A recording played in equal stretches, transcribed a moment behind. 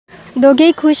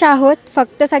दोघेही खुश आहोत.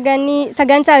 फक्त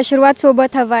सगळ्यांचा आशीर्वाद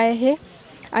सोबत हवा आहे.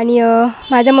 आणि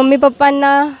माझ्या मम्मी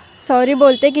पप्पांना सॉरी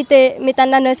बोलते की मी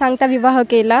त्यांना न सांगता विवाह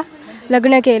केला,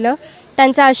 लग्न केलं.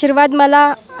 त्यांचा आशीर्वाद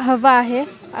मला हवा आहे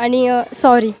आणि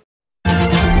सॉरी.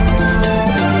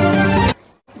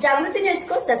 जागृती न्यूज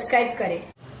को सब्सक्राइब करें.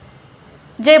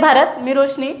 जय भारत, मी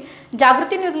रोशनी.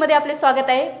 जागृती न्यूजमध्ये आपले स्वागत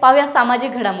आहे. पाहूया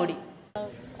सामाजिक घडामोडी.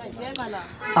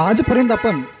 आजपर्यंत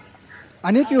आपण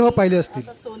अनेक विवाह पाहिले असतील,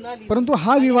 परंतु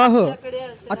हा विवाह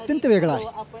अत्यंत वेगळा आहे.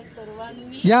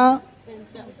 या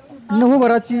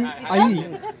नववराची आई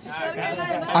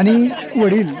आणि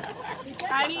वडील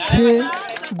हे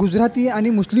गुजराती आणि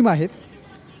मुस्लिम आहेत.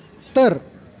 तर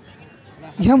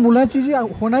ह्या मुलाची जी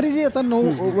होणारी जी आता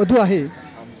वधू आहे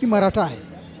ती मराठा आहे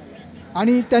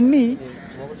आणि त्यांनी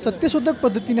सत्यशोधक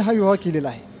पद्धतीने हा विवाह केलेला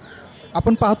आहे.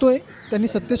 आपण पाहतोय त्यांनी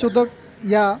सत्यशोधक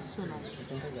या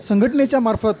संघटनेच्या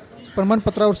मार्फत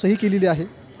प्रमाणपत्रावर सही केलेली आहे.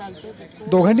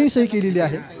 दोघांनीही सही केलेली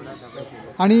आहे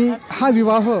आणि हा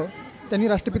विवाह त्यांनी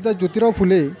राष्ट्रपिता ज्योतिराव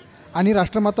फुले आणि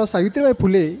राष्ट्रमाता सावित्रीबाई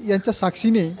फुले यांच्या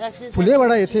साक्षीने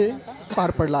फुलेवाडा येथे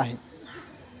पार पडला आहे.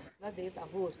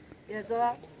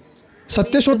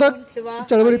 सत्यशोधक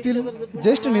चळवळीतील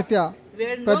ज्येष्ठ नेत्या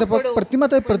प्राध्यापक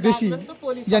प्रतिमाताई परदेशी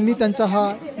यांनी त्यांचा हा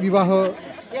विवाह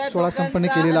सोहळा संपन्न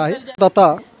केलेला आहे.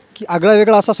 आता की आगळा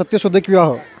वेगळा असा सत्यशोधक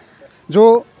विवाह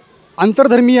जो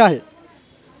आंतरधर्मीय आहे,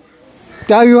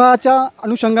 त्या विवाहाच्या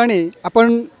अनुषंगाने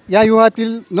आपण या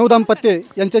विवाहातील 9 दाम्पत्य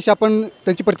यांच्याशी आपण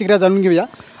त्यांची प्रतिक्रिया जाणून घेऊया.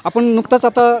 आपण नुकताच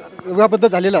आता विवाहाबद्दल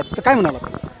झालेला तर काय म्हणाला?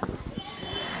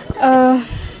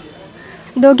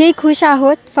 दोघेही खुश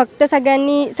आहोत. फक्त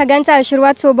सगळ्यांचा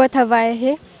आशीर्वाद सोबत हवा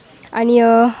आहे. आणि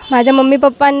माझ्या मम्मी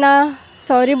पप्पांना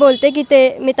सॉरी बोलते की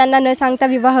मी त्यांना न सांगता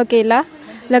विवाह केला,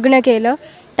 लग्न केलं.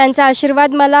 त्यांचा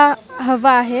आशीर्वाद मला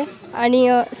हवा आहे आणि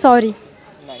सॉरी.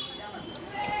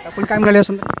 आपण काय म्हणाले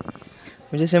असं?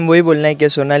 मुझे सिर्फ वही बोलना है कि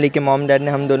सोनाली के मॉम डैड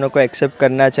ने हम दोनों को एक्सेप्ट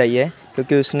करना चाहिए,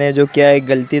 क्योंकि उसने जो किया है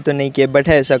गलती तो नहीं की, बट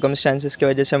है सर्कमस्टांसेस की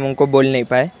वजह से हम उनको बोल नहीं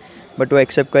पाए, बट वो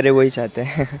एक्सेप्ट करे वही चाहते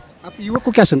हैं. आप युवक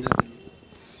को क्या संदेश?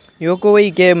 युवक को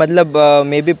वही कि मतलब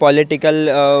मे बी पॉलिटिकल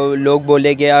लोग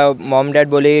बोले कि या मॉम डैड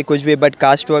बोले कि कुछ भी, बट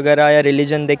कास्ट वगैरह या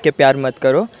रिलीजन देख के प्यार मत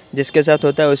करो. जिसके साथ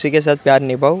होता है उसी के साथ प्यार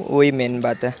निभाओ, वही मेन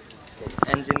बात है.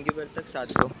 एंड जिंदगी भर तक साथ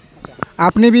दो.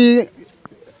 आपने भी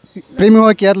प्रेम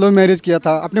विवाह किया, लव मैरिज किया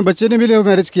था, अपने बच्चे ने भी लव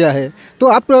मैरिज किया है, तो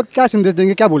आप क्या संदेश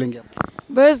देंगे, क्या बोलेंगे आप?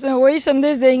 बस वही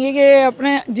संदेश देंगे कि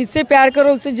अपने जिससे प्यार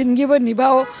करो उससे ज़िंदगी भर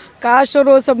निभाओ. कास्ट और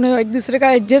वो सब ने एक दूसरे का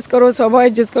एडजस्ट करो, स्वभाव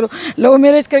एडजस्ट करो. लव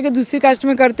मैरिज करके दूसरी कास्ट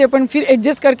में करते अपन फिर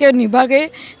एडजस्ट करके निभा के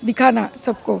दिखाना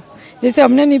सबको. जैसे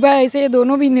हमने निभाया ऐसे ये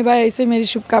दोनों भी निभाए, ऐसे मेरी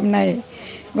शुभकामनाएं.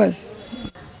 बस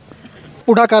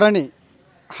पुढाकाराने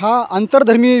हा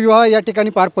आंतरधर्मीय विवाह या ठिकाणी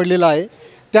पार पडलेला आहे.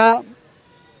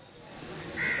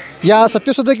 या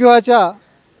सत्यशोधक विवाहाच्या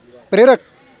प्रेरक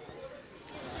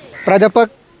प्राध्यापक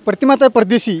प्रतिमाताई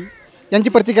परदेशी यांची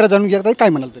प्रतिक्रिया जाणून घ्या. काय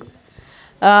म्हणाल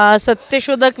तुम्ही?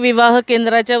 सत्यशोधक विवाह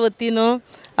केंद्राच्या वतीनं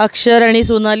अक्षर आणि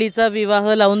सोनालीचा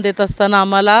विवाह लावून देत असताना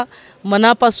आम्हाला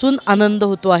मनापासून आनंद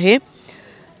होतो आहे.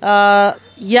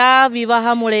 या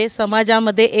विवाहामुळे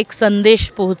समाजामध्ये एक संदेश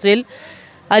पोहोचेल.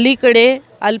 अलीकडे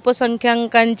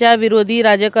अल्पसंख्याकांच्या विरोधी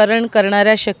राजकारण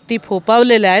करणाऱ्या शक्ती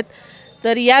फोपावलेल्या आहेत.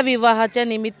 तर या विवाहाच्या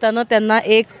निमित्तानं त्यांना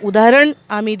एक उदाहरण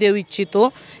आम्ही देऊ इच्छितो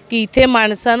की इथे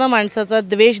माणसानं माणसाचा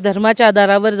द्वेष धर्माच्या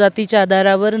आधारावर, जातीच्या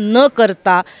आधारावर न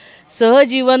करता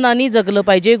सहजीवनाने जगलं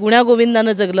पाहिजे,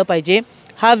 गुण्यागोविंदानं जगलं पाहिजे.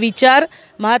 हा विचार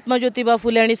महात्मा ज्योतिबा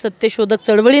फुले आणि सत्यशोधक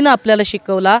चळवळीनं आपल्याला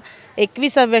शिकवला.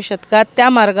 21व्या शतकात त्या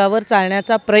मार्गावर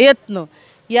चालण्याचा प्रयत्न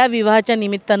या विवाहाच्या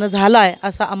निमित्तानं झाला आहे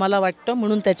असं आम्हाला वाटतं.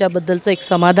 म्हणून त्याच्याबद्दलचं एक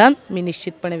समाधान मी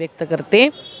निश्चितपणे व्यक्त करते.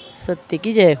 सत्य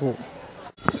की जय हो.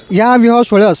 या विवाह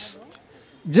सोहळ्यास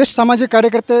ज्येष्ठ सामाजिक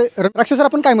कार्यकर्ते राक्षस सर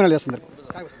आपण काय म्हणाले या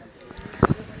संदर्भात?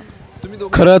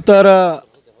 खरं तर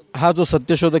हा जो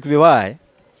सत्यशोधक विवाह आहे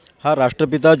हा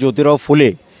राष्ट्रपिता ज्योतिराव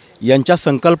फुले यांच्या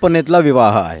संकल्पनेतला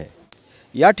विवाह आहे.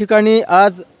 या ठिकाणी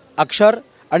आज अक्षर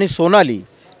आणि सोनाली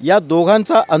या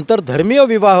दोघांचा आंतरधर्मीय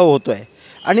विवाह होतो आहे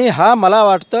आणि हा मला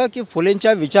वाटतं की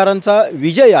फुलेंच्या विचारांचा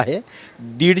विजय आहे.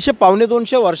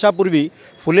 150-200 वर्षापूर्वी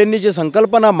फुलेंनी जी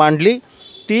संकल्पना मांडली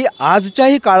ती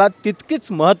आजच्याही काळात तितकीच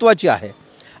महत्त्वाची आहे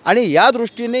आणि या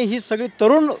दृष्टीने ही सगळी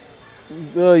तरुण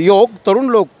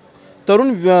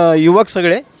युवक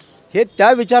सगळे हे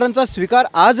त्या विचारांचा स्वीकार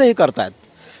आजही करत आहेत.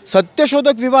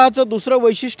 सत्यशोधक विवाहाचं दुसरं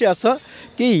वैशिष्ट्य असं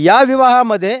की या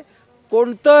विवाहामध्ये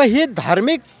कोणतंही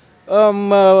धार्मिक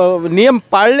नियम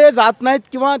पाळले जात नाहीत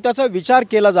किंवा त्याचा विचार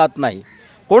केला जात नाही.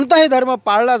 कोणताही धर्म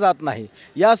पाळला जात नाही.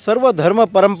 या सर्व धर्म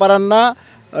परंपरांना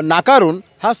नाकारून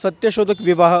हा सत्यशोधक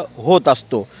विवाह होत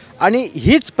असतो आणि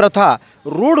हीच प्रथा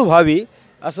रूढ व्हावी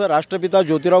असं राष्ट्रपिता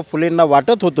ज्योतिराव फुलेंना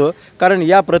वाटत होतं. कारण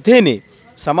या प्रथेने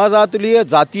समाजातली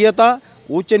जातीयता,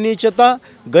 उच्च नीचता,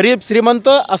 गरीब श्रीमंत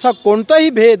असा कोणताही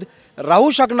भेद राहू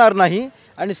शकणार नाही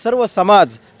आणि सर्व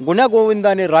समाज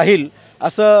गुण्यागोविंदाने राहील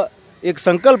असं एक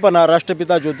संकल्पना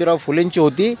राष्ट्रपिता ज्योतिराव फुलेंची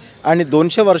होती. आणि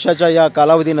 200 वर्षाच्या या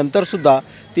कालावधीनंतरसुद्धा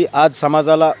ती आज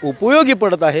समाजाला उपयोगी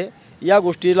पडत आहे. या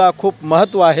गोष्टीला खूप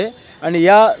महत्त्व आहे. आणि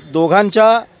या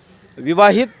दोघांच्या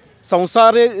विवाहित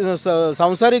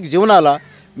सांसारिक जीवनाला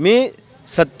मी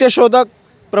सत्यशोधक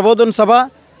प्रबोधन सभा,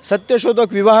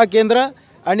 सत्यशोधक विवाह केंद्र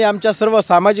आणि आमच्या सर्व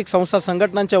सामाजिक संस्था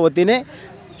संघटनांच्या वतीने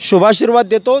शुभाशीर्वाद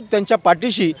देतो. त्यांच्या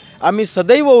पाठीशी आम्ही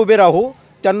सदैव उभे राहू.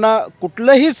 त्यांना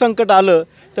कुठलंही संकट आलं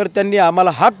तर त्यांनी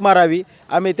आम्हाला हाक मारावी.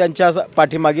 आम्ही त्यांच्या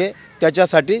पाठीमागे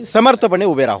त्याच्यासाठी समर्थपणे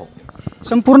उभे राहू.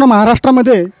 संपूर्ण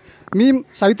महाराष्ट्रामध्ये मी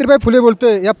सावित्रीबाई फुले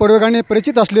बोलतोय या प्रयोगाने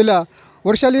परिचित असलेल्या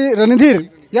वर्षाली रणधीर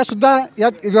यासुद्धा या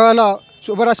विवाहाला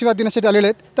शुभाशीर्वाद देण्यासाठी आलेले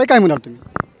आहेत. तर काय म्हणाल तुम्ही?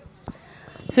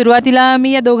 सुरुवातीला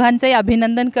मी या दोघांचंही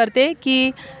अभिनंदन करते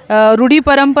की रूढी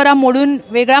परंपरा मोडून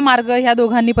वेगळा मार्ग ह्या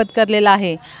दोघांनी पत्करलेला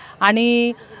आहे.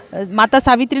 आणि माता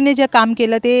सावित्रीने जे काम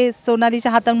केलं ते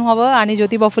सोनालीच्या हातून व्हावं आणि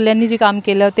ज्योतिबा फुल्यांनी जे काम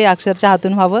केलं ते अक्षरच्या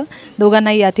हातून व्हावं.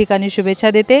 दोघांनाही या ठिकाणी शुभेच्छा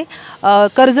देते.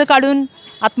 कर्ज काढून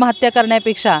आत्महत्या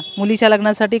करण्यापेक्षा, मुलीच्या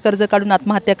लग्नासाठी कर्ज काढून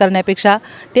आत्महत्या करण्यापेक्षा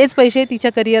तेच पैसे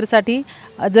तिच्या करिअरसाठी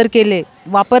जर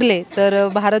वापरले तर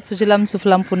भारत सुजलाम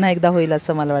सुफलाम पुन्हा एकदा होईल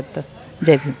असं मला वाटतं.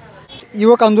 जय भीम.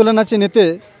 युवक आंदोलनाचे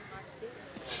नेते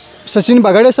सचिन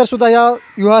बगाडे सर सुद्धा या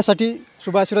विवाहासाठी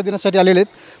शुभाशीर्वाद देण्यासाठी आलेले आहेत.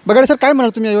 बगाडे सर, काय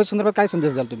म्हणाल तुम्ही या संदर्भात, काय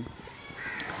संदेश द्याल तुम्ही?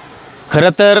 खरं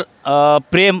तर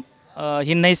प्रेम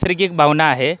ही नैसर्गिक भावना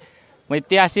आहे. म्हणजे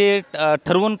ते असे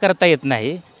ठरवून करता येत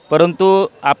नाही. परंतु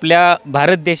आपल्या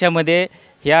भारत देशामध्ये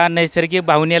ह्या नैसर्गिक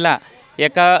भावनेला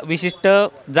एका विशिष्ट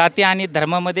जाती आणि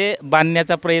धर्मामध्ये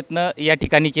बांधण्याचा प्रयत्न या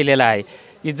ठिकाणी केलेला आहे.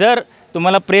 की जर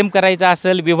तुम्हाला प्रेम करायचं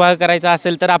असेल, विवाह करायचा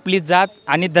असेल तर आपली जात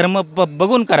आणि धर्म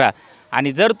बघून करा.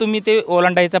 आणि जर तुम्ही ते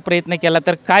ओलांडायचा प्रयत्न केला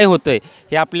तर काय होतं आहे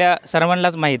हे आपल्या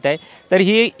सर्वांनाच माहीत आहे. तर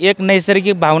ही एक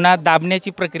नैसर्गिक भावना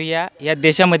दाबण्याची प्रक्रिया या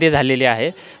देशामध्ये झालेली आहे.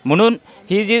 म्हणून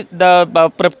ही जी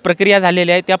प्रक्रिया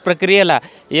झालेली आहे त्या प्रक्रियेला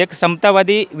एक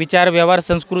समतावादी विचार व्यवहार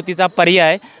संस्कृतीचा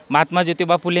पर्याय महात्मा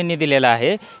ज्योतिबा फुलेंनी दिलेला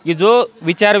आहे. की जो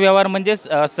विचार व्यवहार म्हणजे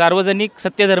सार्वजनिक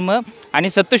सत्यधर्म आणि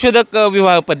सत्यशोधक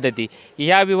विवाह पद्धती.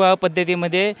 या विवाह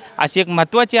पद्धतीमध्ये अशी एक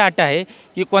महत्त्वाची अट आहे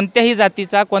की कोणत्याही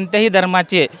जातीचा, कोणत्याही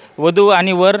धर्माचे वधू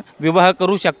आणि वर विवाह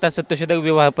करू शकतात सत्यशोधक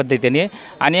विवाह पद्धतीने.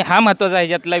 आणि हा महत्त्वाचा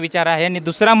ह्याच्यातला विचार आहे. आणि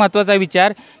दुसरा महत्त्वाचा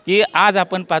विचार की आज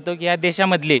आपण पाहतो की या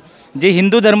देशामधली जे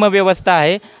हिंदू धर्म व्यवस्था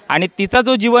आहे आणि तिचा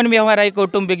जो जीवन व्यवहार आहे,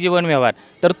 कौटुंबिक जीवन व्यवहार,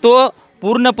 तर तो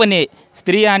पूर्णपणे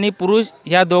स्त्री आणि पुरुष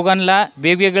ह्या दोघांना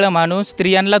वेगवेगळं मानून,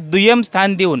 स्त्रियांना दुय्यम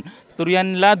स्थान देऊन,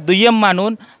 स्त्रियांना दुय्यम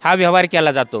मानून हा व्यवहार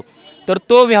केला जातो. तर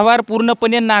तो व्यवहार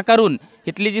पूर्णपणे नाकारून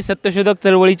इथली जी सत्यशोधक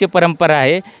चळवळीची परंपरा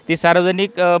आहे ती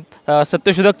सार्वजनिक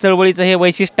सत्यशोधक चळवळीचं हे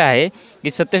वैशिष्ट्य आहे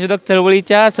की सत्यशोधक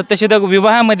चळवळीच्या सत्यशोधक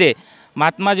विवाहामध्ये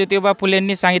महात्मा ज्योतिबा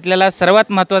फुलेंनी सांगितलेला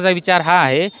सर्वात महत्त्वाचा विचार हा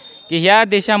आहे की ह्या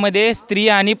देशामध्ये स्त्री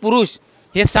आणि पुरुष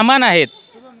हे समान आहेत.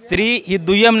 स्त्री ही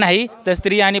दुय्यम नाही, तर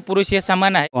स्त्री आणि पुरुष हे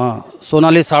समान आहे.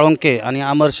 सोनाली साळुंके आणि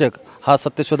अमर शेख हा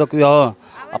सत्यशोधक विवाह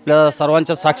आपल्या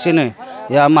सर्वांच्या साक्षीने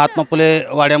या महात्मा फुले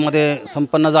वाड्यामध्ये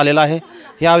संपन्न झालेला आहे.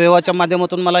 या विवाहाच्या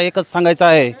माध्यमातून मला एकच सांगायचं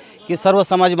आहे की सर्व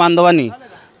समाज बांधवांनी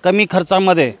कमी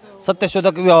खर्चामध्ये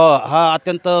सत्यशोधक विवाह हा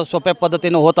अत्यंत सोप्या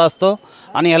पद्धतीने होत असतो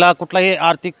आणि याला कुठलाही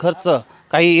आर्थिक खर्च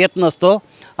काही येत नसतो.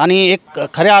 आणि एक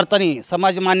खऱ्या अर्थाने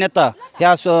समाज मान्यता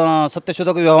ह्या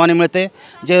सत्यशोधक विवाहाने मिळते.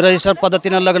 जे रजिस्टर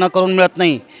पद्धतीनं लग्न करून मिळत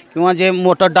नाही किंवा जे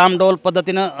मोठं डामडौल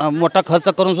पद्धतीनं मोठा खर्च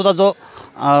करूनसुद्धा जो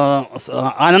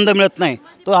आनंद मिळत नाही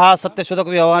तो हा सत्यशोधक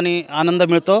विवाहाने आनंद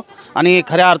मिळतो आणि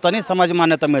खऱ्या अर्थाने समाज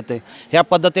मान्यता मिळते. ह्या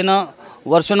पद्धतीनं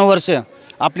वर्षानुवर्ष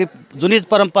आपली जुनीच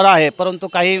परंपरा आहे. परंतु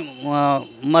काही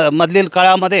मधील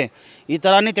काळामध्ये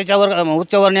इतरांनी त्याच्यावर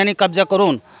उच्चवर्णीयांनी कब्जा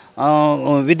करून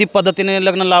विधी पद्धतीने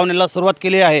लग्न लावण्याला सुरुवात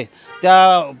केली आहे.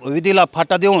 त्या विधीला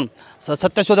फाटा देऊन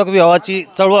सत्यशोधक विवाहाची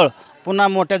चळवळ पुन्हा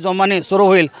मोठ्या जोमाने सुरू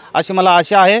होईल अशी मला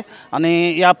आशा आहे.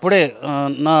 आणि यापुढे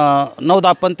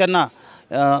नवदाम्पत्यांना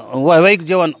वैवाहिक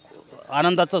जीवन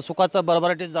आनंदाचं, सुखाचं,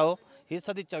 भरभराटीत जावं ही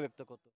सदिच्छा व्यक्त करतो.